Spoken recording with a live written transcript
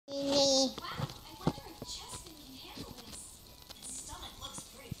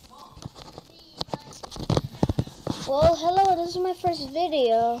Well, hello, this is my first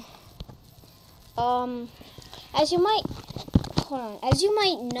video. As you might, as you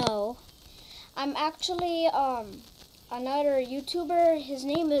might know, I'm actually, another YouTuber. His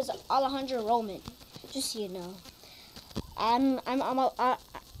name is Alejandro Roman, just so you know. I'm another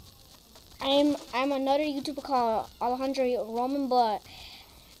YouTuber called Alejandro Roman, but,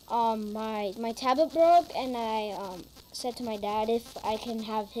 my tablet broke, and I, said to my dad if I can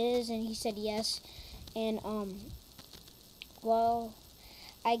have his, and he said yes, and, well,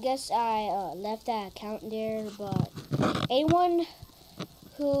 I guess I left that account there, but anyone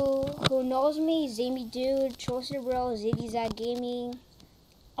who knows me, Zamy Dude, Choser Bro, Ziggy Zag Gaming,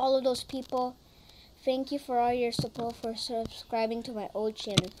 all of those people, thank you for all your support for subscribing to my old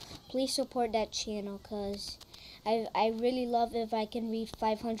channel. Please support that channel, cause I really love if I can reach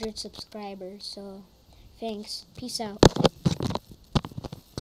 500 subscribers. So thanks. Peace out.